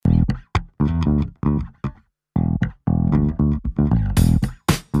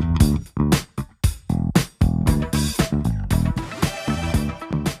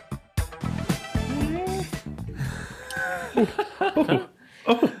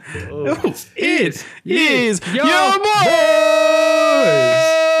It is your boys.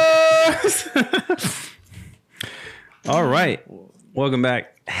 All right. Welcome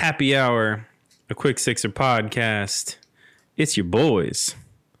back. Happy Hour, a quick sixer podcast. It's your boys.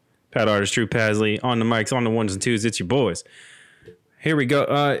 Pat Artist, Drew Pasley, on the mics, on the ones and twos. It's your boys. Here we go.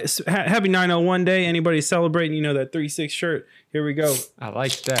 Happy 901 day. Anybody celebrating, you know, that 3-6 shirt. Here we go. I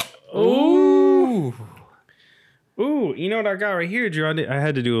like that. Ooh. Ooh, you know what I got right here, Drew? I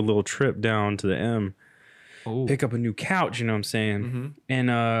had to do a little trip down to the M. Ooh. Pick up a new couch, you know what I'm saying? Mm-hmm.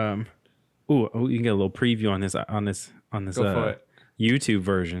 And you can get a little preview on this Go for it. YouTube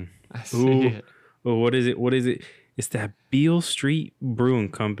version. I see it. Oh, what is it? It's that Beale Street Brewing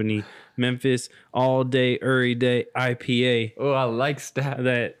Company, Memphis all day, every day IPA. Oh, I like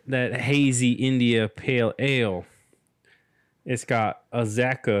that. That hazy India Pale Ale. It's got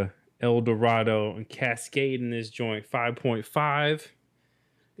Azacca, El Dorado, and Cascade in this joint. 5.5.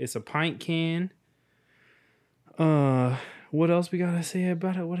 It's a pint can. What else we gotta say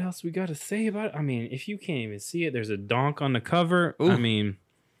about it? I mean, if you can't even see it, there's a donk on the cover. Ooh. I mean,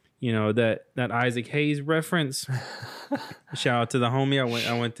 you know, that Isaac Hayes reference. Shout out to the homie.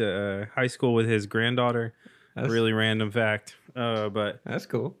 I went to high school with his granddaughter. Really random fact. But That's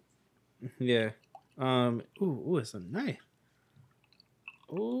cool. yeah. Ooh, it's a knife.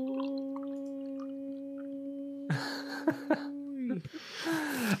 Ooh.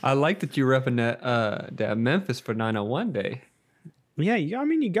 I like that you're repping that Memphis for 901 Day. Yeah, I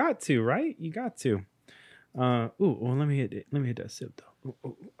mean, you got to, right? You got to. Well, let me hit that sip though.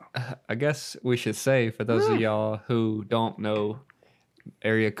 Ooh. I guess we should say, for those of y'all who don't know,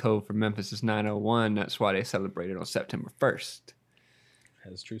 area code for Memphis is 901. That's why they celebrated on September 1st.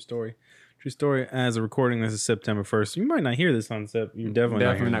 That's a true story. True story. As a recording, this is September 1st. You might not hear this on You're definitely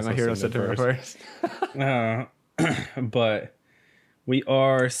not going to hear it on September 1st. But we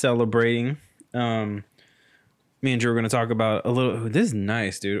are celebrating. Me and Drew are going to talk about a little. This is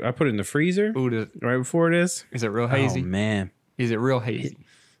nice, dude. I put it in the freezer right before this. Is it real hazy? Oh, man. Is it real hazy?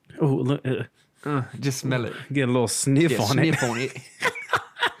 Oh, look. Just smell it. Get a little sniff on it.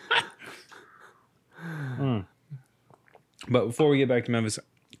 But before we get back to Memphis,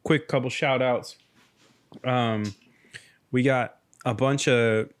 quick couple shout outs. We got a bunch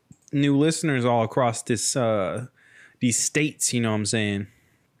of new listeners all across these states, you know what I'm saying?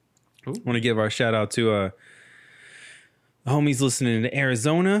 I want to give our shout out to homies listening to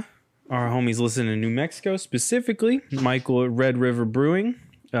Arizona, our homies listening to New Mexico, specifically Michael at Red River Brewing.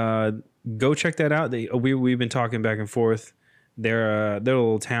 Go check that out. We've been talking back and forth. Their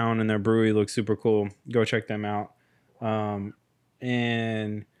little town and their brewery looks super cool. Go check them out.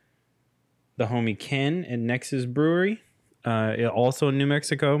 And the homie Ken at Nexus Brewery, also in New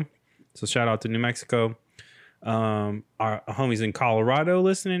Mexico. So shout out to New Mexico. Our homies in Colorado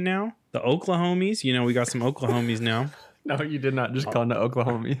listening now. The Oklahomies. You know, we got some Oklahomies now. No, you did not just call them the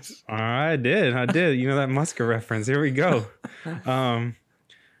Oklahomies. I did. You know that Musker reference. Here we go.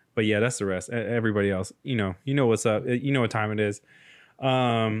 But yeah, that's the rest. Everybody else, you know what's up. You know what time it is.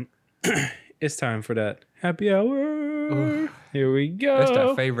 It's time for that happy hour. Ooh. Here we go. That's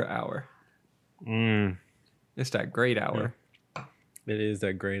that favorite hour. Mm. It's that great hour. Yeah. It is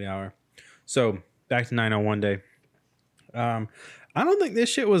that great hour. So back to 901 Day. I don't think this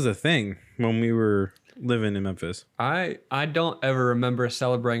shit was a thing when we were living in Memphis. I don't ever remember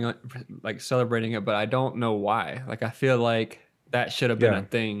celebrating it, but I don't know why. Like, I feel like that should have been a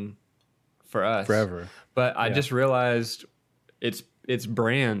thing for us forever. But I just realized it's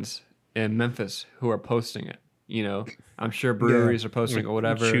brands in Memphis who are posting it. You know, I'm sure breweries are posting or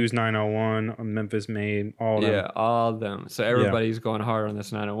whatever. Choose 901, Memphis Made, all of them. Yeah, all of them. So everybody's going hard on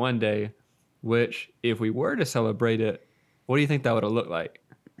this 901 Day, which if we were to celebrate it, what do you think that would have looked like?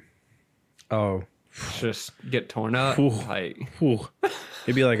 Oh, just get torn up. Ooh. Like,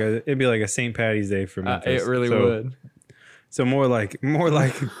 it'd be like a St. Patty's Day for Memphis. It really would. So more like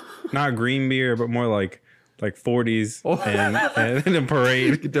not green beer, but more like 40s and a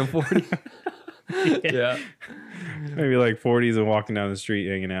parade. Get them 40. Yeah. Maybe like 40s and walking down the street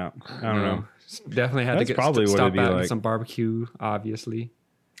hanging out. I don't know. Definitely had That's to probably what it'd be like. Some barbecue, obviously.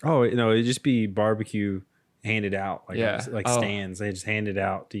 Oh no, it'd just be barbecue handed out, stands. They just hand it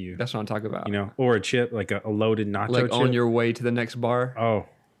out to you. That's what I'm talking about. You know, or a chip, like a loaded nacho chip. On your way to the next bar. Oh,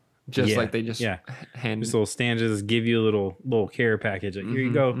 like they just hand. Just little stands, just give you a little care package. Like, here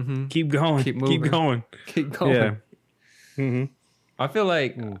you go. Mm-hmm. Keep going. Keep moving. Keep going. Yeah. Mm-hmm. I feel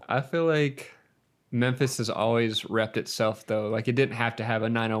like Memphis has always repped itself though. Like, it didn't have to have a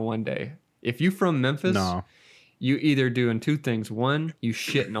 901 Day. If you from Memphis, you either doing two things. One, you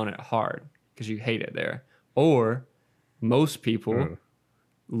shitting on it hard because you hate it there. Or most people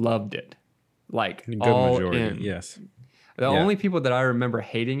loved it. Like Good all majority, in. yes. The only people that I remember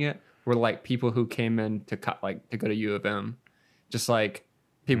hating it were like people who came in to go to U of M, just like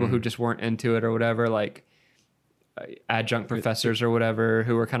people who just weren't into it or whatever, like adjunct professors or whatever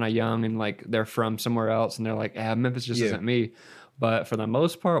who were kind of young and like they're from somewhere else and they're like, Memphis just isn't me. But for the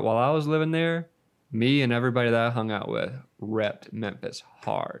most part, while I was living there, me and everybody that I hung out with repped Memphis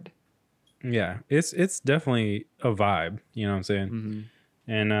hard. Yeah, it's definitely a vibe. You know what I'm saying? Mm-hmm.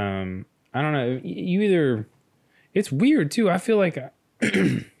 And I don't know. You either. It's weird too. I feel like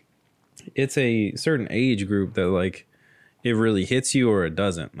it's a certain age group that like it really hits you or it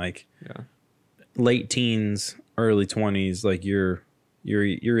doesn't. Like late teens, early 20s, like you're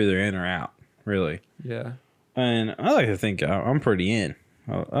either in or out, really. Yeah. And I like to think I'm pretty in.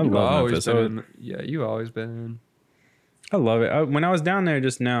 I love Memphis. You've always been in. I love it. When I was down there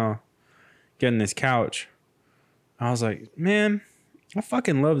just now getting this couch, I was like, man, I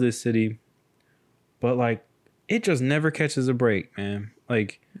fucking love this city. But like, it just never catches a break, man.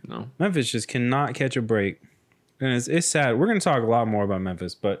 Like, no. Memphis just cannot catch a break. And it's sad. We're going to talk a lot more about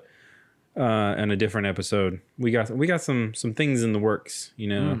Memphis, but in a different episode. We got some things in the works, you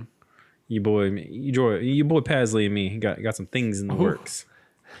know. Your boy Pasley and me got some things in the works.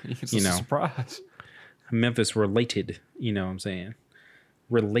 It's a surprise. Memphis related, you know what I'm saying?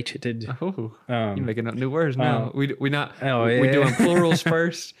 Related. Oh, you're making up new words now. We doing plurals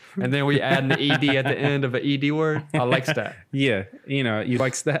first, and then we add an ed at the end of an ed word. I likes that. Yeah, you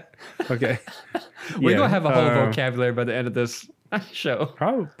likes that. Okay, we're gonna have a whole vocabulary by the end of this show.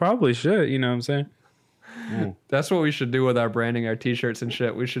 Probably should. You know what I'm saying? That's what we should do with our branding, our t-shirts and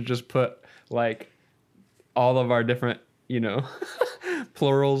shit. We should just put like all of our different,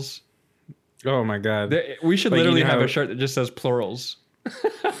 plurals. Oh my god, we should literally have a shirt that just says plurals.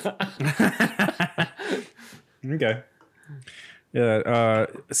 Okay. Yeah.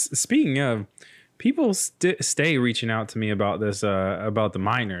 Speaking of, people stay reaching out to me about this. About the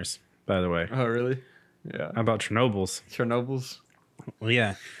miners, by the way. Oh, really? Yeah. About Chernobyls. Well,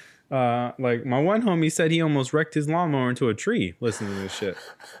 yeah. Like my one homie said he almost wrecked his lawnmower into a tree listening to this shit.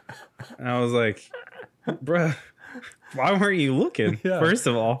 And I was like, bruh, why weren't you looking? Yeah. First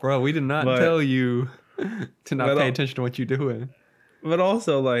of all, bro, we did not tell you to not pay attention to what you're doing. But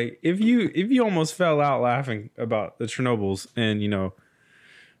also, like, if you almost fell out laughing about the Chernobyls and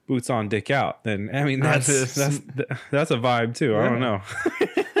boots on, dick out, then I mean that's a vibe too. Yeah. I don't know.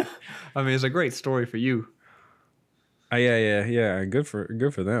 I mean, it's a great story for you. Yeah. Good for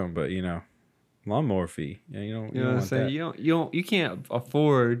them, but lawnmower fee. Yeah, you know what I'm saying? You can't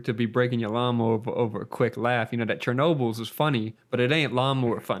afford to be breaking your lawnmower over a quick laugh. That Chernobyl's is funny, but it ain't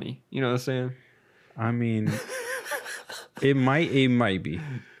lawnmower funny. You know what I'm saying? I mean. It might be.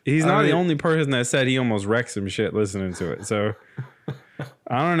 He's not the only person that said he almost wrecked some shit listening to it. So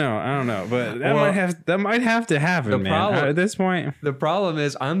I don't know, but that might have to happen, man. At this point, the problem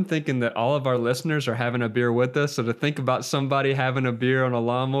is, I'm thinking that all of our listeners are having a beer with us. So to think about somebody having a beer on a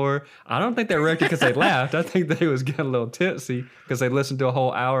lawnmower, I don't think they wrecked it because they laughed. I think they was getting a little tipsy because they listened to a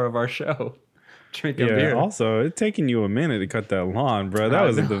whole hour of our show. Drinking beer. Also, it's taking you a minute to cut that lawn, bro. That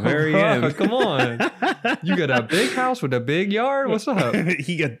was at the very end. Come on, you got a big house with a big yard. What's up?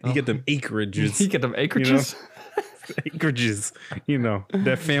 He got them acreages. He got them acreages. Acreages.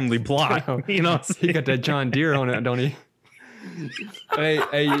 That family plot. He got that John Deere on it, don't he? Hey,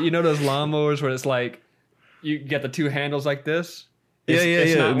 those lawnmowers where it's like you get the two handles like this.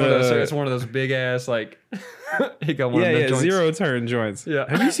 It's one of those big ass like. He got one of the joints. Zero turn joints. Yeah.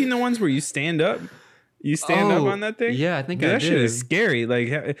 Have you seen the ones where you stand up? You stand up on that thing? Yeah, I think that shit is scary.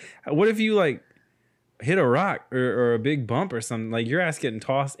 Like, what if you like hit a rock or a big bump or something? Like your ass getting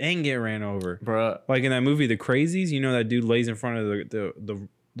tossed and get ran over, bruh. Like in that movie, The Crazies. That dude lays in front of the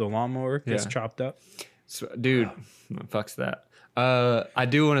lawnmower, gets chopped up. So, dude, fucks that. I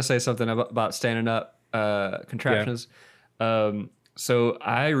do want to say something about standing up contraptions. Yeah. So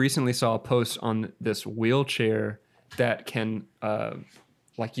I recently saw a post on this wheelchair that can,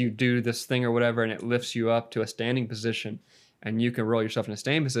 like you do this thing or whatever, and it lifts you up to a standing position, and you can roll yourself in a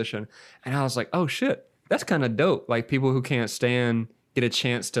standing position. And I was like, oh shit, that's kind of dope. Like people who can't stand get a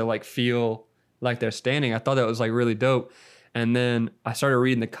chance to like feel like they're standing. I thought that was like really dope. And then I started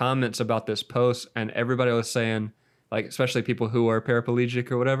reading the comments about this post, and everybody was saying, like, especially people who are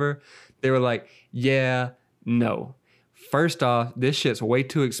paraplegic or whatever, they were like, yeah, no. First off, this shit's way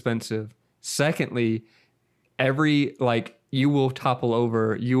too expensive. Secondly, you will topple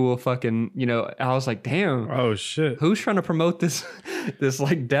over. You will fucking, I was like, damn. Oh shit. Who's trying to promote this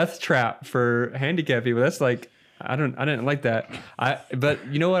like death trap for handicapped people? That's like, I didn't like that. But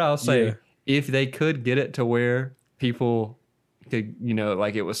you know what I'll say? Yeah. If they could get it to where people could,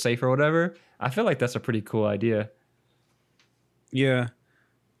 like it was safe or whatever. I feel like that's a pretty cool idea. Yeah.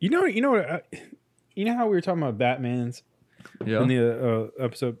 You know how we were talking about Batman's Yeah. in the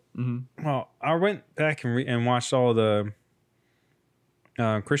episode? Mm-hmm. Well, I went back and watched all the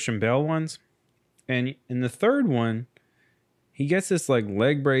Christian Bale ones. And in the third one, he gets this like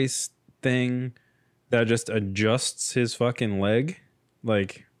leg brace thing that just adjusts his fucking leg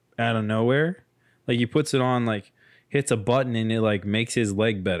like out of nowhere. Like he puts it on, like hits a button and it like makes his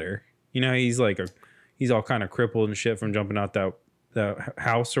leg better. He's like he's all kind of crippled and shit from jumping out that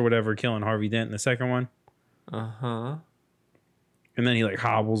house or whatever, killing Harvey Dent in the second one. Uh-huh. And then he like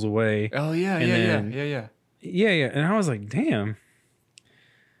hobbles away. Oh yeah, yeah. And I was like, damn,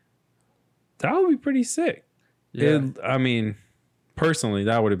 that would be pretty sick. Yeah. I mean, personally,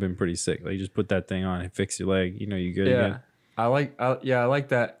 that would have been pretty sick. Like, just put that thing on and fix your leg. You good Yeah. again. I like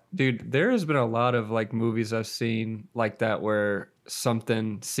that. Dude, there has been a lot of like movies I've seen like that where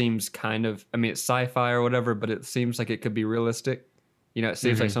something seems kind of, I mean, it's sci-fi or whatever, but it seems like it could be realistic. It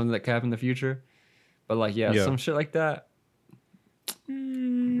seems like something that could happen in the future. But like, some shit like that. We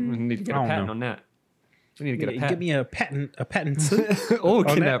need to get a patent on that. We need to get a patent. Give me a patent. Oh,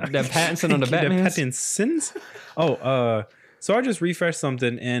 can that Pattinson on the Batman? Pattinsons? Oh, so I just refreshed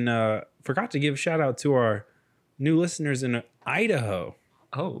something and forgot to give a shout out to our new listeners in Idaho.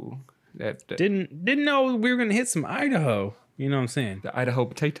 Oh, didn't know we were gonna hit some Idaho. You know what I'm saying? The Idaho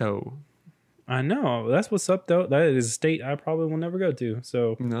potato. I know. That's what's up though. That is a state I probably will never go to.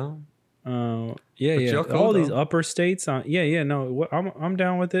 So no. Yeah. All these upper states. No, I'm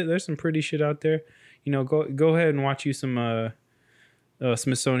down with it. There's some pretty shit out there. Go ahead and watch you some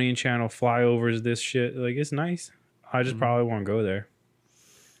Smithsonian Channel flyovers. This shit, like, it's nice. I just probably won't go there.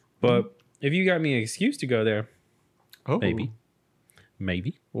 But if you got me an excuse to go there, maybe.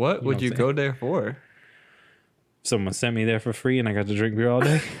 What would you go there for? Someone sent me there for free, and I got to drink beer all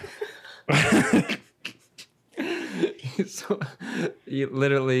day. So,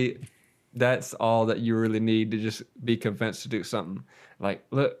 literally, that's all that you really need to just be convinced to do something. Like,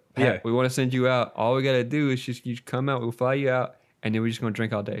 look, Pat, we want to send you out. All we got to do is just you come out, we'll fly you out, and then we're just going to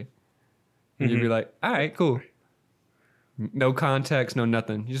drink all day. And you'd be like, all right, cool. No context, no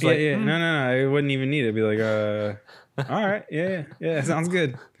nothing. Just No, I wouldn't even need it. I'd be like, all right, yeah, sounds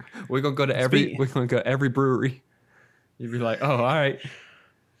good. We're going to go to every brewery. You'd be like, oh, all right.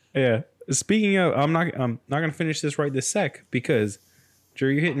 Yeah. Speaking of, I'm not gonna finish this right this sec because Drew,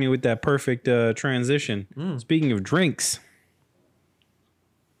 you're hitting me with that perfect transition. Speaking of drinks,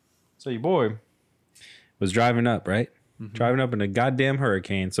 so your boy was driving up, right? Driving up in a goddamn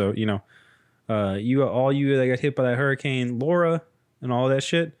hurricane. So you that got hit by that hurricane, Laura, and all that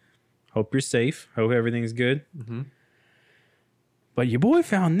shit. Hope you're safe. Hope everything's good. But your boy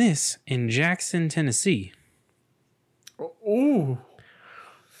found this in Jackson, Tennessee.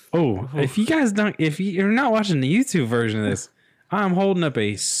 Oh, if you're not watching the YouTube version of this, I'm holding up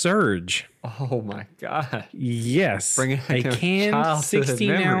a Surge. Oh my god! Yes, a canned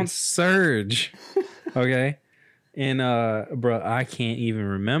 16-ounce Surge. Okay, and bro, I can't even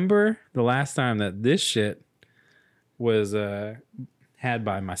remember the last time that this shit was had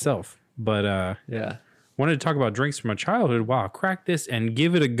by myself. But wanted to talk about drinks from my childhood. Wow, crack this and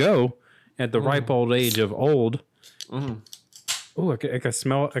give it a go at the ripe old age of old. Oh, I can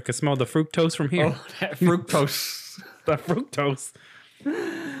smell the fructose from here. Oh, that fructose. That fructose.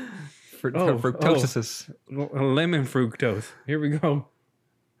 Fructosis. Lemon fructose. Here we go.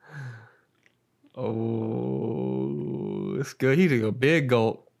 Oh, it's good. He took a big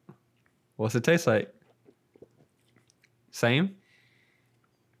gulp. What's it taste like? Same?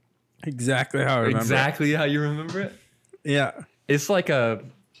 Exactly how I remember Exactly how you remember it? Yeah. It's like a...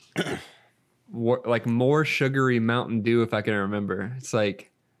 like more sugary Mountain Dew, if I can remember. It's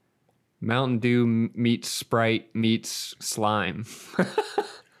like Mountain Dew meets Sprite meets slime. Dude,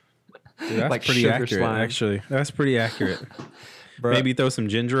 that's like pretty accurate, slime. Actually. That's pretty accurate. Maybe throw some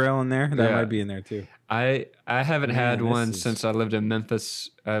ginger ale in there. That might be in there too. I haven't had one since I lived in Memphis.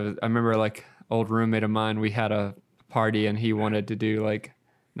 I remember like old roommate of mine. We had a party and he wanted to do like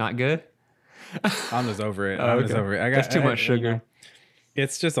not good. I'm just over it. I'm just over it. That's too much sugar.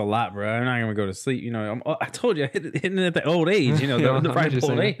 It's just a lot, bro. I'm not gonna go to sleep. I told you, hitting it at the old age. The ripe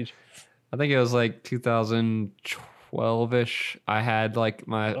old age. I think it was like 2012-ish. I had like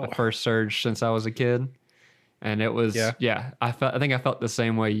my first Surge since I was a kid, and it was I think I felt the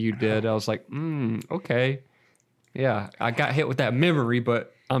same way you did. I was like, okay, yeah. I got hit with that memory,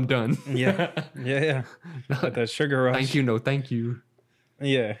 but I'm done. yeah. With that sugar rush. Thank you, no, thank you.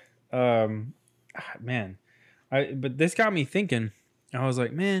 Yeah, man. But this got me thinking. I was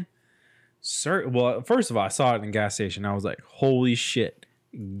like, man, Well, first of all, I saw it in a gas station. I was like, holy shit,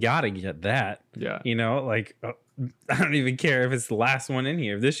 gotta get that. Yeah. You know, like, I don't even care if it's the last one in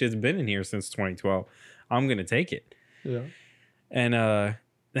here. If this shit's been in here since 2012, I'm going to take it. Yeah. And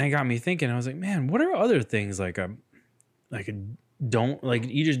then it got me thinking. I was like, man, what are other things like a don't like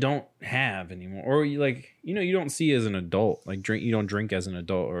you just don't have anymore, or you like, you know, you don't see as an adult, like you don't drink as an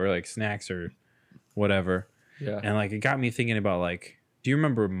adult, or like snacks or whatever. Yeah. And like it got me thinking about like, do you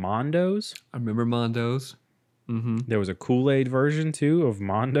remember Mondos? I remember Mondos. Mm-hmm. There was a Kool-Aid version too of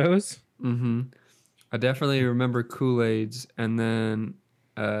Mondos. Mm-hmm. I definitely remember Kool-Aids, and then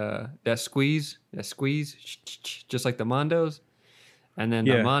that squeeze, just like the Mondos. And then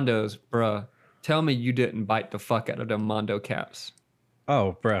the Mondos, bruh, tell me you didn't bite the fuck out of the Mondo caps.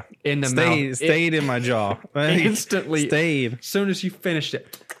 Oh, bruh. In the mouth. Stayed in my jaw. Instantly. Stayed. As soon as you finished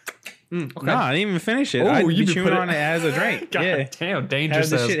it. Okay. No, I didn't even finish it. Oh, I'd you be chewing on it it as a drink. God yeah. damn,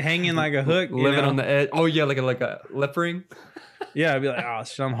 dangerous. Have the shit hanging like a hook. Living on the edge. Oh, yeah, like a lip ring. Yeah, I'd be like, oh,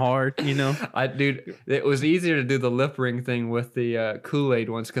 shit, I'm hard, you know? Dude, it was easier to do the lip ring thing with the Kool-Aid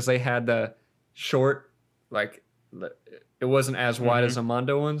ones because they had the short, like, it wasn't as wide as the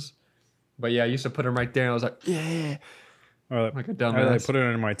Mondo ones. But yeah, I used to put them right there, and I was like, yeah. Or like a dumbass. I like put it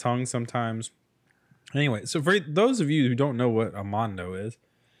under my tongue sometimes. Anyway, so for those of you who don't know what a Mondo is,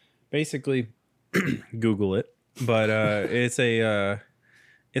 basically, Google it. But it's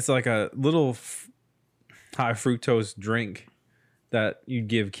like a little high fructose drink that you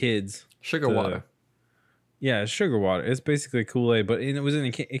give kids. Sugar water. Yeah, it's sugar water. It's basically Kool-Aid, but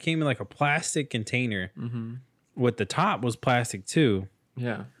it came in like a plastic container. Mm-hmm. With the top was plastic too.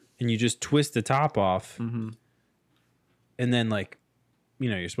 Yeah. And you just twist the top off. Mm-hmm. And then, like, you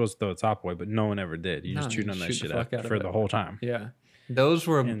know, you're supposed to throw the top away, but no one ever did. You just chewed on that shit out for the whole time. Yeah. Those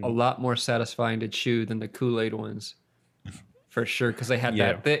were a lot more satisfying to chew than the Kool-Aid ones. For sure. Because they had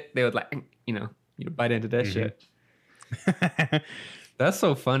that thick, they would, like, you know, you'd bite into that shit. That's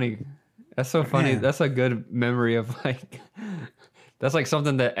so funny. That's so funny. Man. That's a good memory of, like, that's like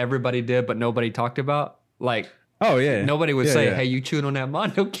something that everybody did, but nobody talked about. Like, oh, yeah. Nobody would say, hey, you chewed on that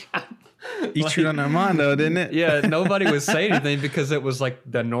Mondo cap. You chewed on that Mondo, didn't it? Yeah, nobody would say anything because it was like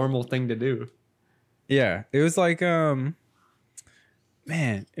the normal thing to do. Yeah, it was like, man,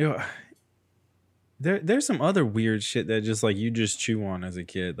 there's some other weird shit that just like you just chew on as a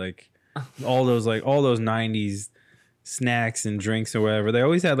kid, like all those 90s snacks and drinks or whatever. They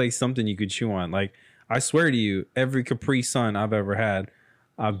always had like something you could chew on. Like I swear to you, every Capri Sun I've ever had,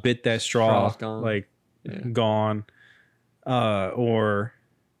 I bit that straw, gone. like gone, or.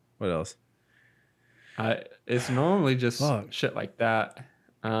 What else? It's normally just shit like that.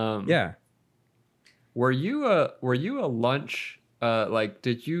 Yeah. Were you a lunch? Like,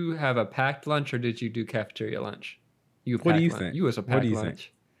 did you have a packed lunch or did you do cafeteria lunch? What do you think? You was a packed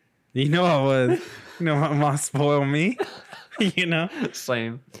lunch. Think? You know I was. You know my mom spoiled me. You know.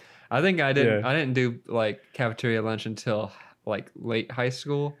 Same. I think I didn't. Yeah. I didn't do like cafeteria lunch until like late high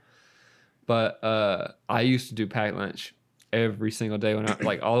school, but I used to do packed lunch every single day when I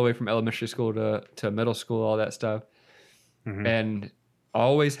like all the way from elementary school to middle school, all that stuff. Mm-hmm. And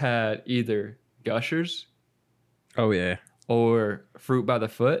always had either Gushers. Oh yeah. Or Fruit by the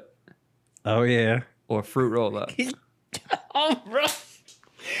Foot. Oh yeah. Or Fruit Roll Up. Oh bro.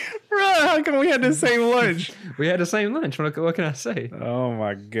 Bro, how come we had the same lunch? We had the same lunch. What can I say? Oh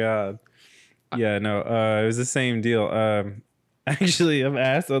my God. Yeah, no, it was the same deal. Actually, I've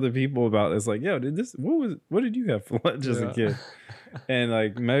asked other people about this. Like, yo, what did you have for lunch as a kid? And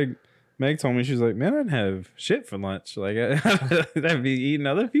like Meg told me, she was like, man, I didn't have shit for lunch. Like I'd be eating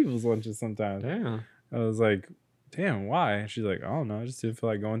other people's lunches sometimes. Damn. I was like, damn, why? And she's like, I don't know, I just didn't feel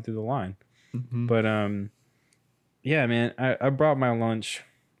like going through the line. Mm-hmm. But yeah, man, I brought my lunch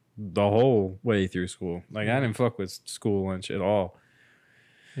the whole way through school. Like I didn't fuck with school lunch at all.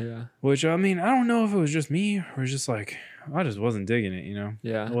 Yeah. Which, I mean, I don't know if it was just me or just like, I just wasn't digging it, you know?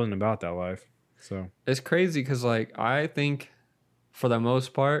 Yeah. It wasn't about that life. So it's crazy because, like, I think for the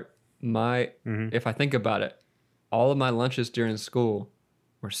most part, if I think about it, all of my lunches during school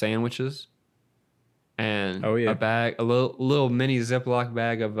were sandwiches and a little mini Ziploc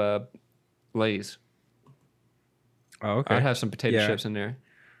bag of Lay's. Oh, okay. I'd have some potato chips in there.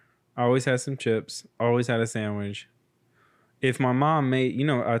 I always had some chips. Always had a sandwich. If my mom made, you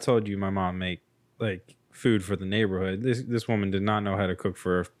know, I told you my mom made like food for the neighborhood. This woman did not know how to cook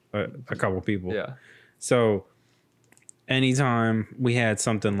for a couple people. Yeah. So anytime we had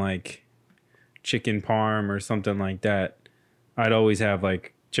something like chicken parm or something like that, I'd always have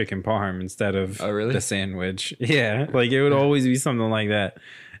like chicken parm instead of the sandwich. Yeah. Like it would always be something like that.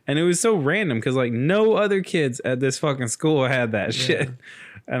 And it was so random because like no other kids at this fucking school had that shit.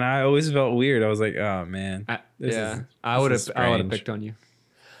 And I always felt weird. I was like, oh man, I this would have is I would have strange. picked on you.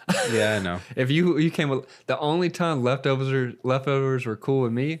 Yeah, I know. If you came with the only time leftovers were cool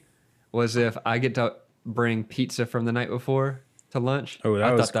with me was if I get to bring pizza from the night before to lunch. Oh, that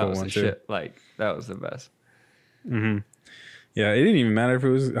I was thought that cool was one the too. shit. Like that was the best. Yeah, it didn't even matter if it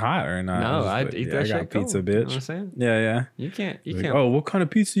was hot or not. No, I I'd was eat just that I shit got pizza, cold. You know bitch. what I'm saying? Yeah, yeah. You can't Like, can't oh, what kind of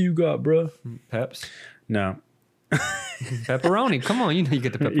pizza you got, bro? Peps. No. Pepperoni. Come on, you know you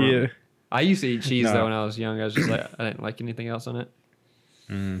get the pepperoni. Yeah. I used to eat cheese No. though when I was young. I was just like I didn't like anything else on it.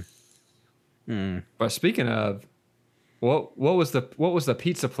 But speaking of, what was the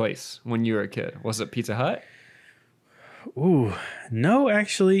pizza place when you were a kid? Was it Pizza Hut? Ooh, no,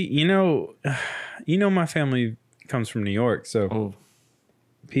 actually, my family comes from New York, so Oh,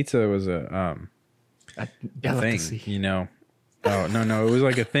 pizza was a thing, delicacy. Oh, no, it was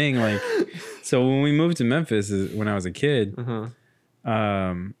like a thing. Like, so when we moved to Memphis when I was a kid,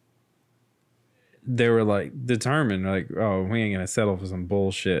 they were like determined, like, oh, we ain't gonna settle for some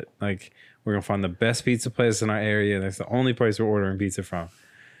bullshit. Like, we're gonna find the best pizza place in our area. That's the only place we're ordering pizza from.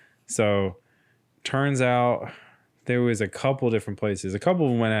 So, turns out there was a couple different places. A couple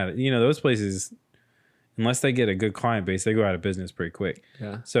of them went at it. Those places, unless they get a good client base, they go out of business pretty quick.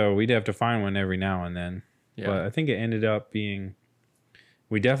 Yeah. So we'd have to find one every now and then. Yeah. But I think it ended up being,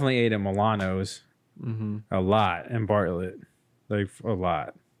 we definitely ate at Milano's a lot in Bartlett, like a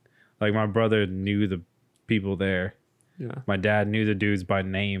lot. Like my brother knew the people there. Yeah. My dad knew the dudes by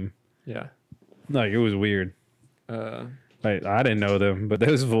name. Yeah. Like it was weird. Like I didn't know them, but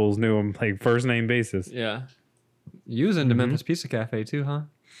those fools knew them like first name basis. Yeah. You was into Memphis Pizza Cafe too, huh?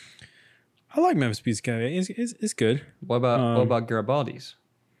 I like Memphis Pizza Cafe. It's good. What about Garibaldi's?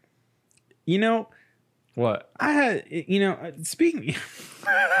 What? I had speaking.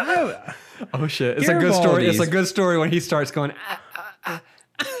 Oh shit! It's a good story. It's Garibaldi's. a good story when he starts going.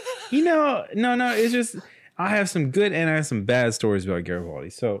 No. It's just I have some good and I have some bad stories about Garibaldi.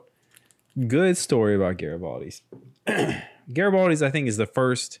 So, good story about Garibaldi's. Garibaldi's, I think, is the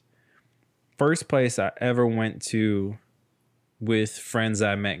first place I ever went to with friends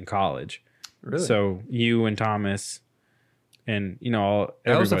I met in college. Really? So you and Thomas, and everybody.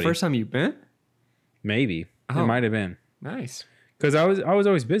 That was the first time you've been? Maybe Oh. it might have been Nice. because I was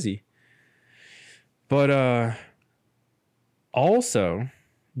always busy. But also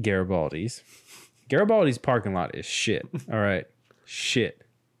Garibaldi's parking lot is shit. All right, shit.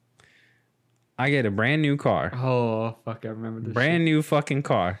 I get a brand new car. Oh fuck! I remember this. Brand new fucking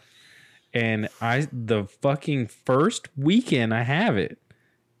car. And the fucking first weekend I have it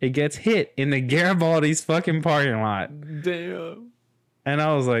gets hit in the Garibaldi's fucking parking lot. Damn. And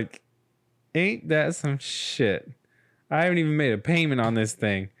I was like, ain't that some shit? I haven't even made a payment on this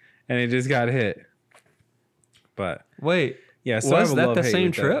thing. And it just got hit. But Wait. yeah, so Was that the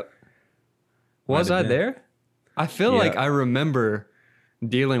same trip? Was Might I have been. there? I feel Yeah. like I remember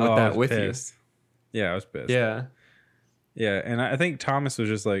dealing with I that was with pissed. Yeah, I was pissed. you. Yeah. Yeah, and I think Thomas was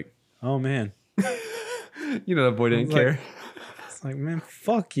just like, oh man. You know that boy didn't Like- care. It's like, man,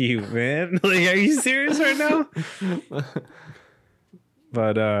 fuck you, man. Like, are you serious right now?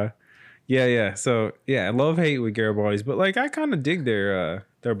 But yeah. So yeah, love hate with Garibaldi's, but like I kind of dig their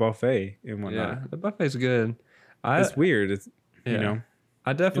buffet and whatnot. Yeah, the buffet's good. It's weird. It's Yeah.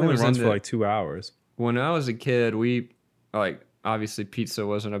 I it definitely only was runs into, for like 2 hours. when I was a kid, we obviously pizza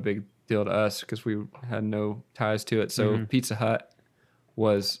wasn't a big deal to us because we had no ties to it. So Pizza Hut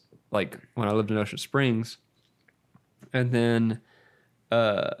was like when I lived in Ocean Springs, and then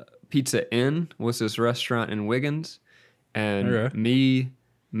Pizza Inn was this restaurant in Wiggins, and Okay. me,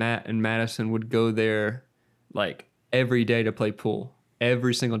 Matt, and Madison would go there like every day to play pool.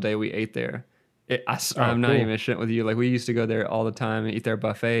 Every single day we ate there. I'm not cool. even shitting with you. Like we used to go there all the time and eat their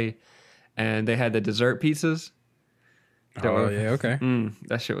buffet, and they had the dessert pizzas. Oh yeah, okay.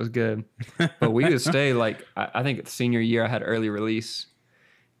 That shit was good. But we would stay like I think senior year I had early release,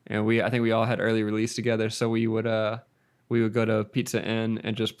 and I think we all had early release together. So we would go to Pizza Inn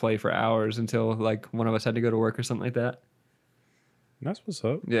and just play for hours until like one of us had to go to work or something like that. That's what's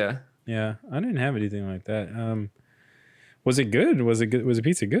up. Yeah, Yeah, I didn't have anything like that. Was it good? Was the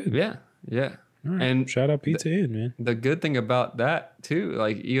pizza good? yeah. All right. And shout out Pizza Inn, man. the good thing about that too,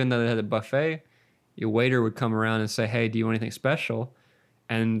 like even though they had a buffet, your waiter would come around and say, "Hey, do you want anything special?"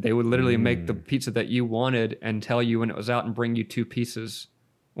 And they would literally make the pizza that you wanted and tell you when it was out and bring you 2 pieces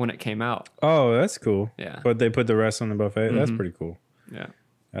when it came out. Oh, that's cool. Yeah. But they put the rest on the buffet. That's pretty cool. Yeah.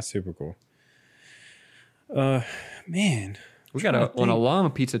 That's super cool. Man, We got on a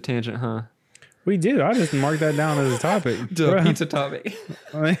long pizza tangent, huh? We did. I just marked that down as a topic. The pizza topic.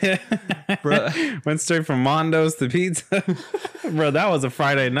 Bruh. Went straight from Mondo's to pizza. Bro, that was a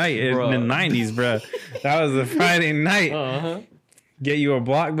Friday night in the 90s, bro. That was a Friday night. Uh-huh. Get you a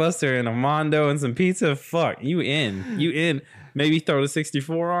Blockbuster and a Mondo and some pizza. Fuck, you in. You in. Maybe throw the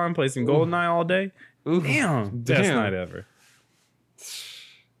 64 on, play some GoldenEye all day. Ooh. Damn. Best night ever.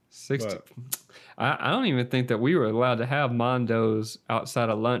 60. I don't even think that we were allowed to have Mondos outside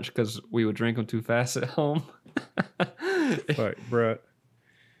of lunch because we would drink them too fast at home. Fuck, bro.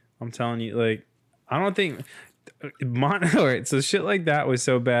 I'm telling you, like, I don't think... All right, so shit like that was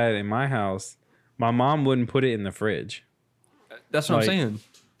so bad in my house, my mom wouldn't put it in the fridge. That's what I'm saying.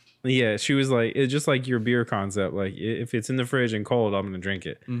 Yeah, she was like, it's just like your beer concept. Like, if it's in the fridge and cold, I'm going to drink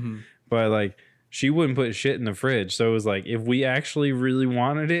it. Mm-hmm. But, like, she wouldn't put shit in the fridge. So it was like, if we actually really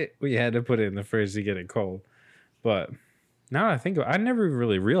wanted it, we had to put it in the fridge to get it cold. But now I think, I never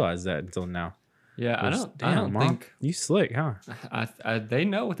really realized that until now. Yeah, I don't Mom, think... You slick, huh? They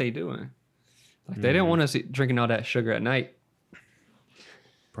know what they're doing. Like, they didn't want us drinking all that sugar at night.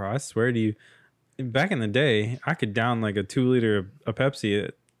 Bro, I swear to you, back in the day, I could down like a 2 liter of Pepsi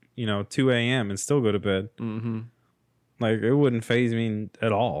at, 2 a.m. and still go to bed. Mm-hmm. Like, it wouldn't faze me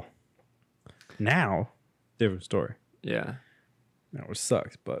at all. Now, different story. Yeah. That would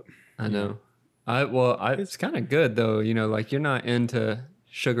sucks, but... I know. It's kind of good, though. Like, you're not into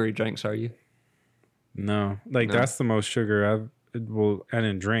sugary drinks, are you? No. Like, that's the most sugar I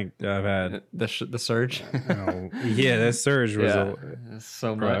didn't drink that I've had. The surge? Yeah, that surge was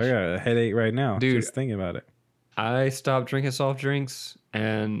so bro, much. I got a headache right now. Dude, just thinking about it. I stopped drinking soft drinks,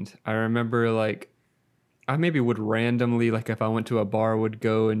 and I remember, like, I maybe would randomly, like, if I went to a bar, would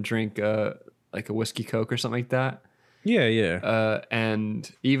go and drink, like, a whiskey Coke or something like that. Yeah. And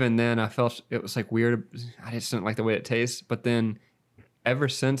even then, I felt it was, like, weird. I just didn't like the way it tastes. But then, ever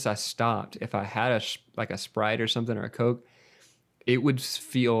since I stopped, if I had a Sprite or something or a Coke, it would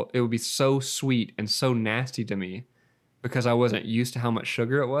be so sweet and so nasty to me because I wasn't used to how much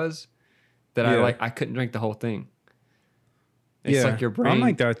sugar it was that I couldn't drink the whole thing. It's like your brain. I'm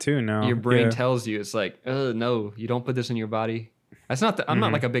like that too now. Your brain tells you, it's like, oh no, you don't put this in your body. That's not I'm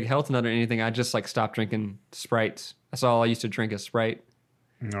not like a big health nut or anything. I just like stopped drinking Sprites. That's all I used to drink is Sprite.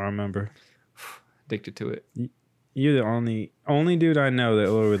 No, I remember. Addicted to it. You're the only dude I know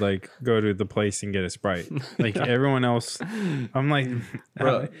that would like go to the place and get a Sprite. Like everyone else, I'm like,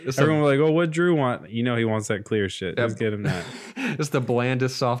 bro, everyone was like, oh, what Drew want? He wants that clear shit. Just get him that. It's the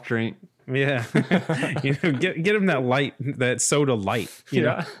blandest soft drink. Yeah, get him that light, that soda light. You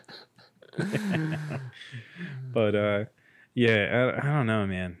know. But yeah, I don't know,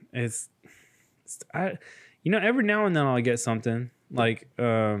 man. It's every now and then I'll get something like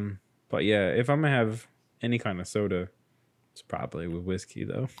but yeah, if I'm gonna have any kind of soda, it's probably with whiskey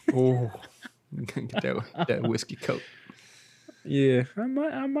though. Oh, get that whiskey Coke. Yeah, I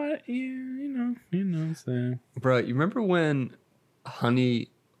might. Yeah, you know what I'm saying. Bro, you remember when honey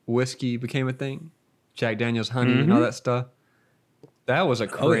whiskey became a thing? Jack Daniel's honey and all that stuff. That was a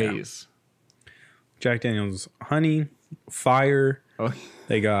craze. Oh, yeah. Jack Daniel's honey, fire. Oh.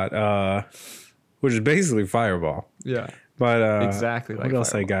 They got which is basically Fireball. Yeah. But exactly like what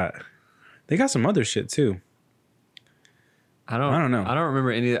else Fireball. they got? They got some other shit too. I don't know. I don't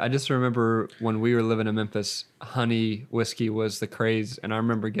remember any. I just remember when we were living in Memphis, honey whiskey was the craze, and I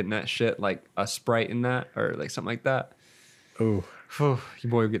remember getting that shit like a Sprite in that or like something like that. Oh, your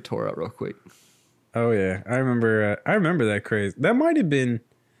boy would get tore up real quick. Oh yeah, I remember that craze. That might have been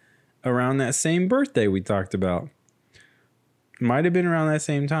around that same birthday we talked about. Might have been around that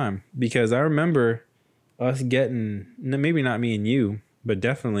same time because I remember us getting, maybe not me and you, but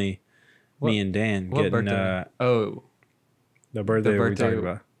definitely me and Dan getting birthday? the birthday we talked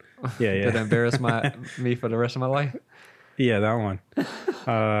about. Yeah. Did embarrass me for the rest of my life? Yeah, that one.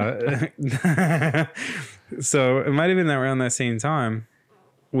 So it might have been around that same time.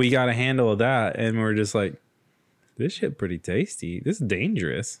 We got a handle of that, and we're just like, "This shit pretty tasty. This is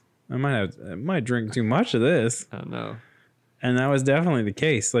dangerous. I might drink too much of this." I don't know. And that was definitely the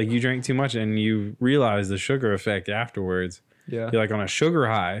case. Like you drank too much, and you realize the sugar effect afterwards. Yeah, you're like on a sugar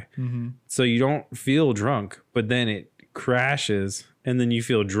high, so you don't feel drunk, but then it crashes, and then you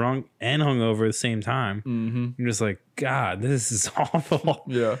feel drunk and hungover at the same time. Mm-hmm. You're just like, God, this is awful.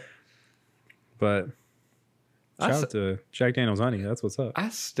 Yeah, but. Shout out to Jack Daniel's honey. That's what's up. I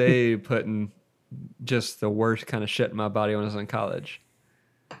stayed putting just the worst kind of shit in my body when I was in college.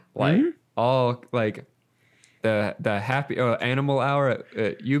 Like all like the happy animal hour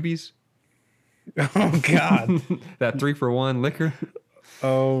at Ubi's. Oh God, that 3-for-1 liquor.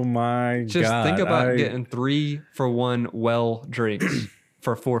 Oh my God! Just think about getting 3-for-1 well drinks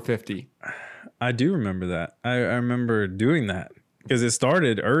for $4.50. I do remember that. I remember doing that because it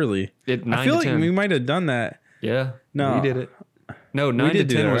started early. It I 9 feel to like 10. we might have done that. Yeah, No. we did it. No, 9 to did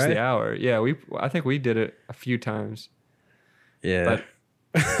do 10 that, was right? the hour. Yeah, I think we did it a few times. Yeah.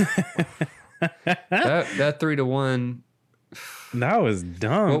 That 3 to 1. That was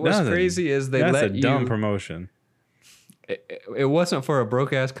dumb. What was That crazy is they that's let a dumb you. promotion. It wasn't for a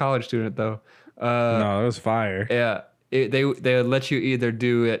broke ass college student though. No, it was fire. Yeah, they would let you either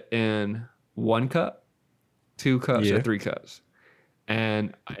do it in 1 cup, 2 cups, or Yeah. 3 cups,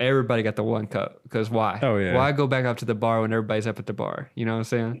 and everybody got the 1 cup because why? Oh, yeah. Why go back up to the bar when everybody's up at the bar? You know what I'm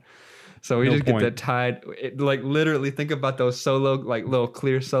saying? So we No just point. get that tied. Like literally, think about those solo, like little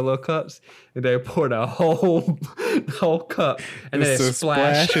clear solo cups. And they poured a whole cup, and then Just they a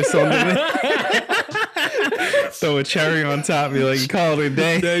splash. or something. Throw a cherry on top. Be like, you call it a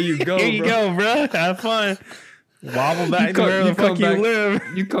day. There you go. Here you bro. go, bro. Have fun. Wobble back to come- where you the fuck come you back- live.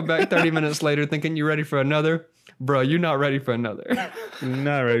 You come back 30 minutes later thinking you're ready for another. Bro, you're not ready for another. You're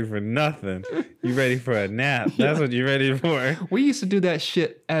not ready for nothing. You ready for a nap. That's what you're ready for. We used to do that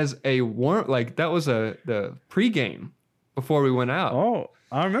shit as a warm, like that was the pregame before we went out. Oh,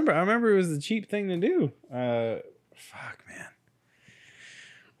 I remember it was the cheap thing to do. Fuck, man.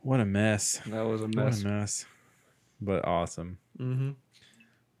 What a mess. That was a What mess. a mess. But awesome. Mm-hmm.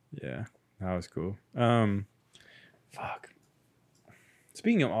 Yeah, that was cool. Fuck.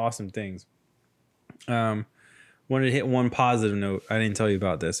 Speaking of awesome things, wanted to hit one positive note. I didn't tell you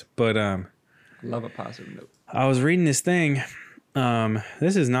about this, but Love a positive note. I was reading this thing.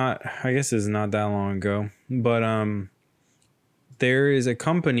 This is not, I guess this is not that long ago, but there is a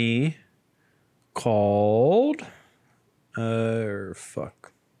company called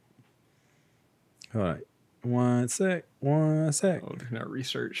fuck. Hold on. One sec. Oh, doing our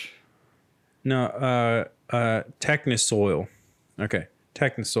research. No, Technosoil. Okay,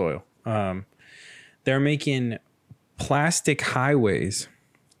 Technosoil. They're making plastic highways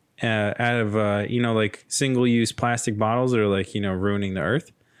out of like single-use plastic bottles that are like ruining the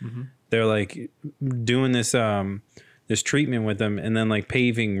earth. Mm-hmm. They're like doing this this treatment with them and then like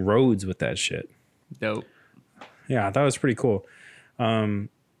paving roads with that shit. Dope. Yeah, I thought it was pretty cool.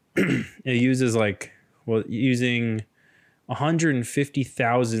 It uses using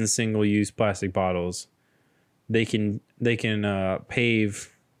 150,000 single-use plastic bottles. They can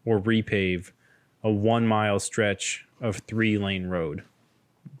pave or repave a 1 mile stretch of 3-lane road.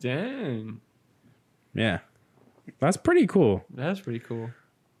 Dang. Yeah, that's pretty cool. That's pretty cool.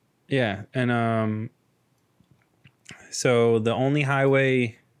 Yeah, and so the only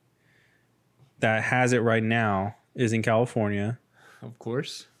highway that has it right now is in California. Of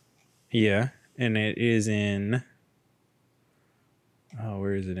course. Yeah, and it is in. Oh,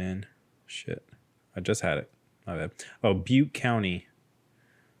 where is it in? Shit, I just had it. My bad. Oh, Butte County.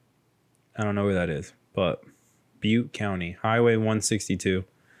 I don't know where that is, but Butte County, Highway 162.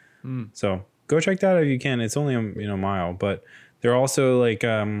 So go check that out if you can. It's only a mile, but they're also like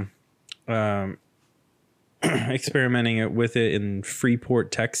experimenting with it in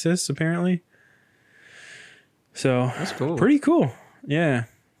Freeport, Texas, apparently. So That's cool. Pretty cool. Yeah.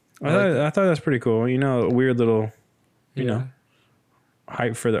 I thought that's pretty cool. A weird little, Yeah.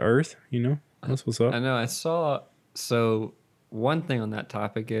 hype for the earth, That's what's up. I know. I saw. So one thing on that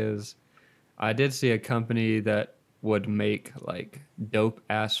topic is, I did see a company that would make like dope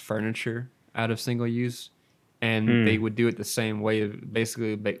ass furniture out of single use, and they would do it the same way.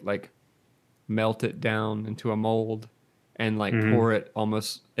 Basically, like melt it down into a mold and like pour it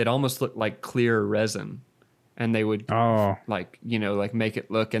almost. It almost looked like clear resin, and they would Oh, like make it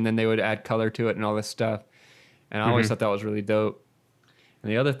look, and then they would add color to it and all this stuff. And I always thought that was really dope.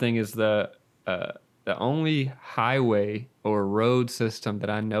 And the other thing is the only highway or road system that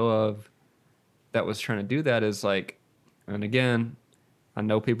I know of that was trying to do that is like, and again, I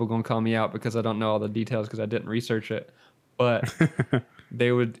know people gonna call me out because I don't know all the details because I didn't research it, but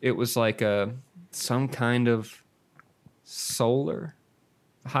it was like some kind of solar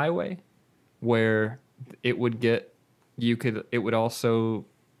highway where it would also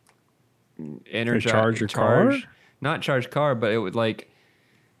energize, charge your car? not charge car, but it would like,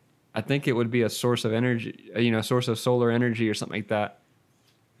 I think it would be a source of energy, source of solar energy or something like that.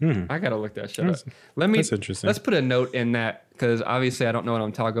 I gotta look that shit up. That's interesting. Let's put a note in that because obviously I don't know what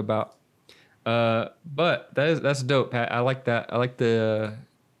I'm talking about. But that's dope, Pat. I like that. I like the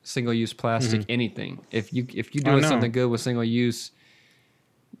single use plastic anything. If you doing something good with single use,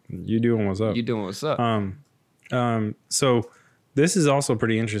 you doing what's up? you doing what's up. So this is also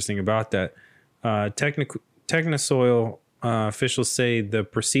pretty interesting about that. Technosoil officials say the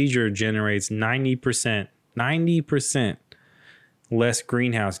procedure generates 90% less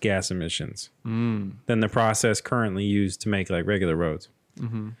greenhouse gas emissions than the process currently used to make like regular roads.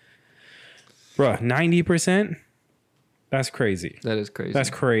 Bruh, 90%? That's crazy. That is crazy. That's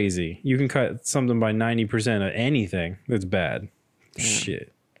crazy. You can cut something by 90% of anything that's bad.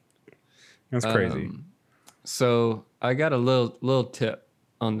 Shit. That's crazy. So I got a little tip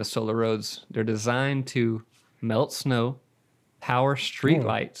on the solar roads. They're designed to melt snow, power street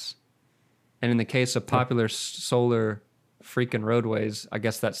lights, and in the case of popular solar freaking roadways, I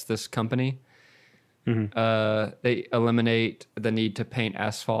guess that's this company. They eliminate the need to paint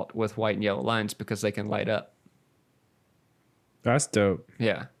asphalt with white and yellow lines because they can light up. That's dope.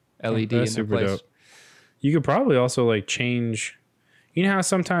 Yeah, LED That's in their super place. dope. You could probably also like change. You know how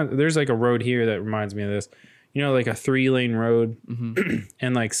sometimes there's like a road here that reminds me of this. You know, like a 3-lane road,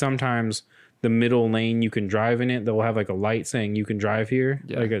 and like sometimes the middle lane you can drive in it. They'll have like a light saying you can drive here,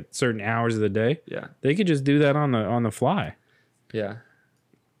 like at certain hours of the day. Yeah, They could just do that on the fly. yeah,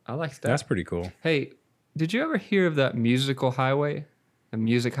 I like that. That's pretty cool. Hey, did you ever hear of that musical highway, a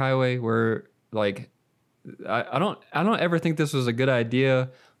music highway where like I don't ever think this was a good idea,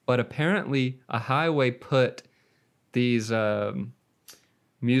 but apparently a highway put these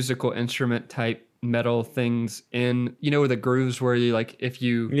musical instrument type metal things in, you know, where the grooves where you like if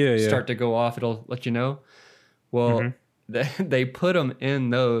you start to go off, it'll let you know. Well, they put them in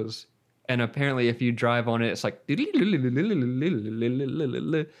those, and apparently if you drive on it, it's like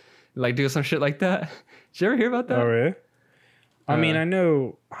like do some shit like that. Did you ever hear about that? Oh, really? I mean, I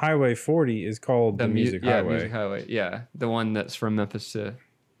know Highway 40 is called the Music Highway. Music Highway. Yeah, the one that's from Memphis to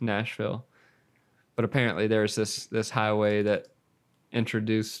Nashville. But apparently there's this highway that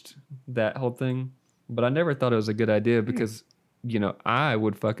introduced that whole thing. But I never thought it was a good idea because, you know, I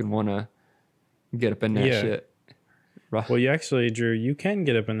would fucking want to get up in that shit. Right. Well, Drew, you can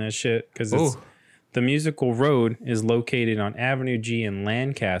get up in that shit because the musical road is located on Avenue G in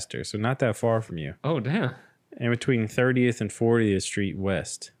Lancaster, so not that far from you. Oh, damn. In between 30th and 40th Street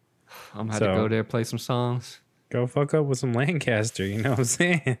West. I'm going to have to go there, play some songs. Go fuck up with some Lancaster, you know what I'm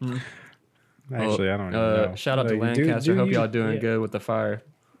saying? Actually, I don't even know. Shout out to Lancaster. Hope y'all doing good with the fire.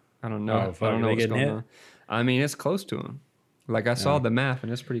 I don't know. Oh, fuck, I don't know they what's getting going hit? on. I mean, it's close to them. Like, I saw the map,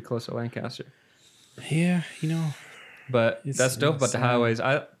 and it's pretty close to Lancaster. Yeah, you know. But that's dope about the highways.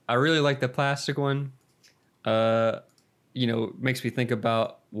 I really like the plastic one. You know, makes me think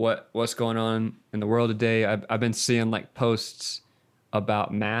about what's going on in the world today. I've been seeing like posts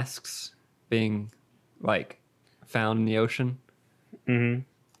about masks being like found in the ocean. Mm-hmm.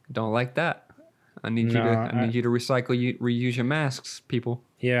 Don't like that. I need you to recycle, reuse your masks, people.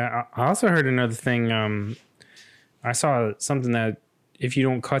 Yeah, I also heard another thing. I saw something that if you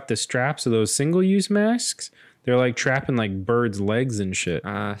don't cut the straps of those single-use masks, they're like trapping like birds' legs and shit.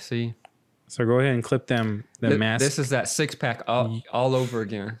 See. So go ahead and clip them. Masks. This is that 6-pack all over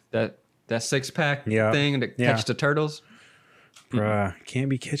again. That 6-pack thing to catch the turtles. Bruh, can't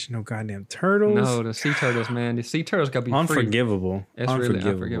be catching no goddamn turtles. No, the sea turtles, man. The sea turtles gotta be unforgivable. Free. It's really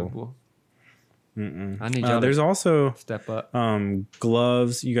unforgivable. I need y'all there's also step up.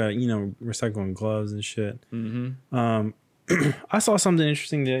 Gloves. You got recycling gloves and shit. I saw something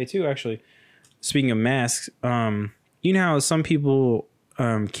interesting today too. Actually, speaking of masks, you know how some people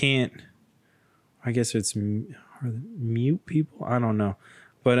can't. I guess it's mute people. I don't know,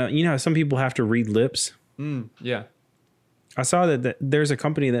 but you know how some people have to read lips. Yeah. I saw that there's a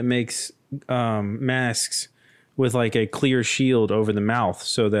company that makes masks with like a clear shield over the mouth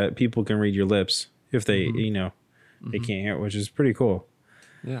so that people can read your lips if they, they can't hear, which is pretty cool.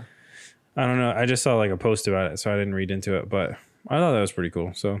 Yeah. I don't know. I just saw like a post about it, so I didn't read into it, but I thought that was pretty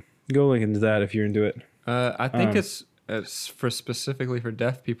cool. So go link into that if you're into it. I think it's for specifically for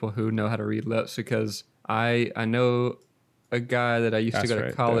deaf people who know how to read lips, because I know a guy that I used to go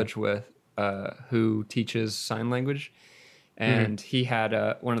to college with who teaches sign language. And he had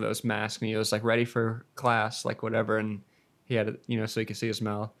one of those masks, and he was like ready for class, like whatever. And he had it, so you could see his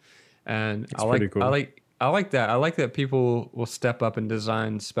mouth. And That's pretty cool. I like that. I like that people will step up and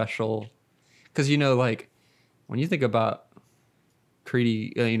design special, because like when you think about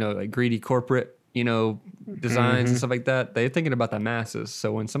greedy, like greedy corporate, designs and stuff like that, they're thinking about the masses.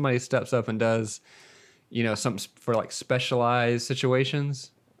 So when somebody steps up and does, something for like specialized situations,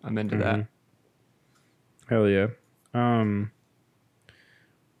 I'm into that. Hell yeah.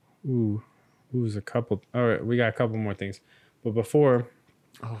 There's a couple. All right, we got a couple more things, but before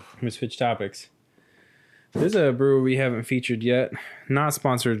we switch topics, there's a brewer we haven't featured yet. Not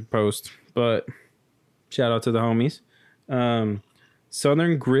sponsored post, but shout out to the homies.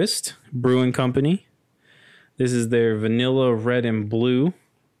 Southern Grist Brewing Company. This is their vanilla, red, and blue.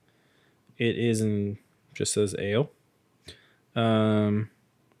 It is just says ale.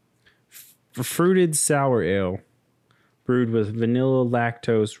 Fruited sour ale, brewed with vanilla,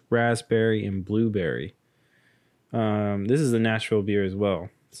 lactose, raspberry, and blueberry. This is a Nashville beer as well,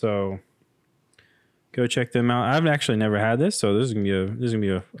 so go check them out. I've actually never had this, so this is gonna be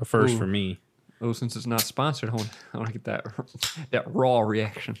a first for me. Oh, since it's not sponsored, I want to get that raw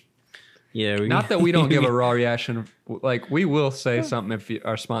reaction. Yeah, not that we don't give a raw reaction. Like, we will say something if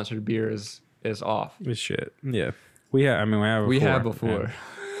our sponsored beer is off. This shit. Yeah, we have. I mean, we have before.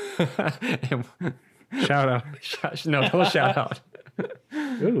 Shout out. No, don't shout out.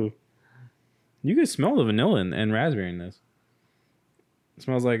 Ooh. You can smell the vanilla and raspberry in this. It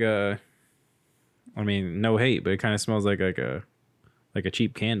smells like I mean, no hate, but it kind of smells like a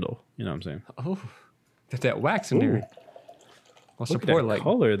cheap candle. You know what I'm saying? Oh, that wax in there. What's Look the pour at that like?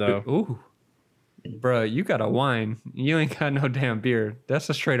 color, though. Ooh. Bruh, you got a wine. You ain't got no damn beer. That's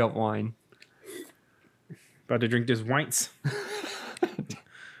a straight up wine. About to drink this whites.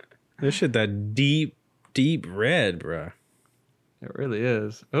 This shit that deep red, bruh. It really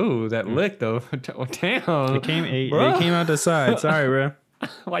is. Oh, that lick though. Damn. It came out the side. Sorry, bro.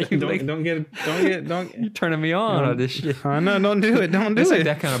 Why you don't get You turning me on this shit. Oh no, don't do it. Don't do This it. ain't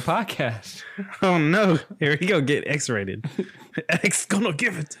that kind of podcast. Oh no. Here we go. Get X-rated. X gonna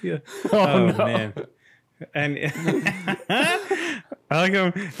give it to you. Oh, no. Man. And how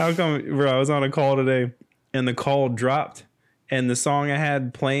come, bro, I was on a call today and the call dropped and the song I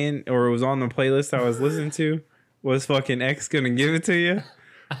had playing, or it was on the playlist I was listening to, was fucking X gonna give it to you.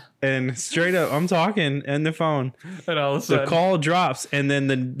 And straight up, I'm talking in the phone. And all of a sudden, the call drops, and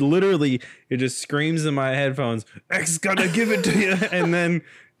then literally it just screams in my headphones, X gonna give it to you.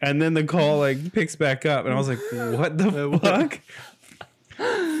 And then the call like picks back up, and I was like, what the fuck?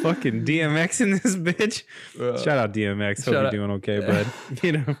 Fucking DMX in this bitch. Shout out DMX. Hope you're doing okay, bud.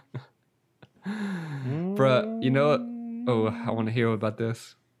 You know. Bruh, you know what? Oh, I want to hear about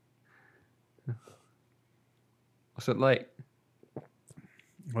this. What's it like?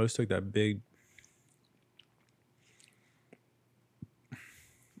 I just took that big.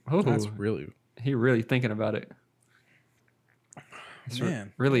 Oh, that's really. He really thinking about it. It's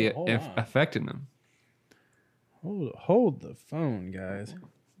Man, really affecting him. Hold the phone, guys.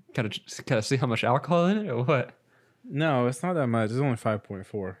 Gotta see how much alcohol in it, or what? No, it's not that much. It's only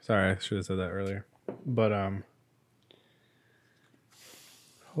 5.4. Sorry, I should have said that earlier. But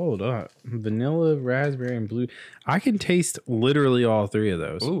hold up. Vanilla, raspberry, and blue. I can taste literally all three of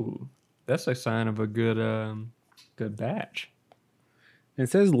those. Ooh, that's a sign of a good batch. It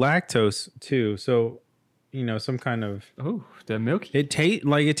says lactose too, so you know, some kind of. Ooh, the milky. It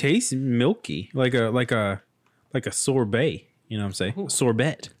tastes milky, like a sorbet. You know what I'm saying? Ooh.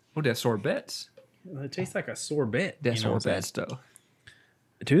 Sorbet. Oh, that sorbets. It tastes like a sorbet. That's sorbets though.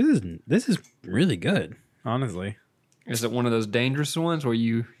 Dude, this is really good. Honestly. Is it one of those dangerous ones where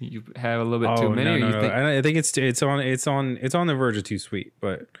you have a little bit too many? No, or you no. think... I think it's on the verge of too sweet,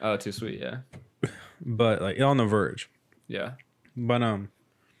 but too sweet, yeah. But like on the verge. Yeah. But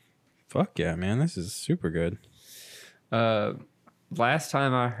fuck yeah, man, this is super good. Last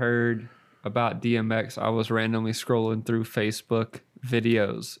time I heard about DMX, I was randomly scrolling through Facebook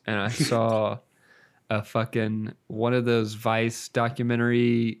videos and I saw a fucking one of those Vice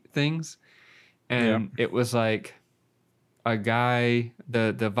documentary things, and it was like a guy,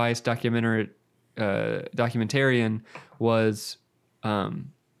 the Vice documentarian was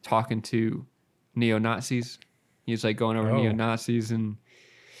talking to neo-Nazis. He was like going over neo-Nazis, and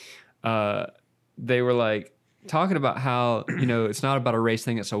they were like talking about how, you know, it's not about a race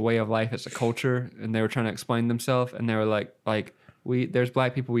thing, it's a way of life, it's a culture, and they were trying to explain themselves, and they were like there's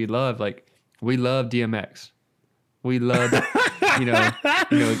black people we love, like we love DMX. We love, you know,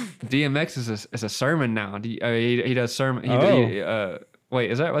 DMX is a sermon now. He does sermon.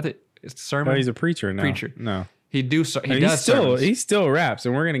 Wait, is that what it's sermon? Oh, he's a preacher now. No, he does sermons. He still raps,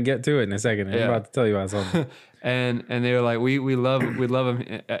 and we're gonna get to it in a second. I'm about to tell you about something. and they were like, we love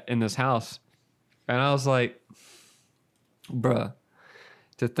him in this house, and I was like, bruh,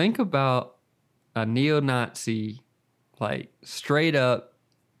 to think about a neo-Nazi, like straight up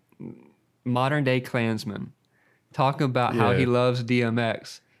modern day Klansman, talking about how he loves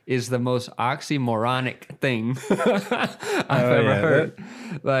DMX is the most oxymoronic thing I've ever heard.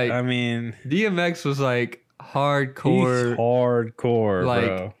 I mean, DMX was like hardcore. He's hardcore, like,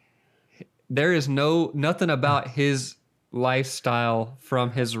 bro. There is nothing about his lifestyle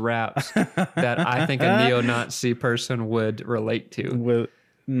from his raps that I think a neo-Nazi person would relate to.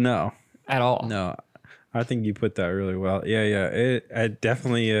 No. At all. No. I think you put that really well. Yeah. I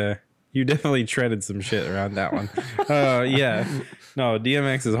definitely... You definitely treaded some shit around that one. Yeah. No,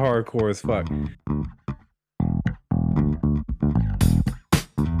 DMX is hardcore as fuck.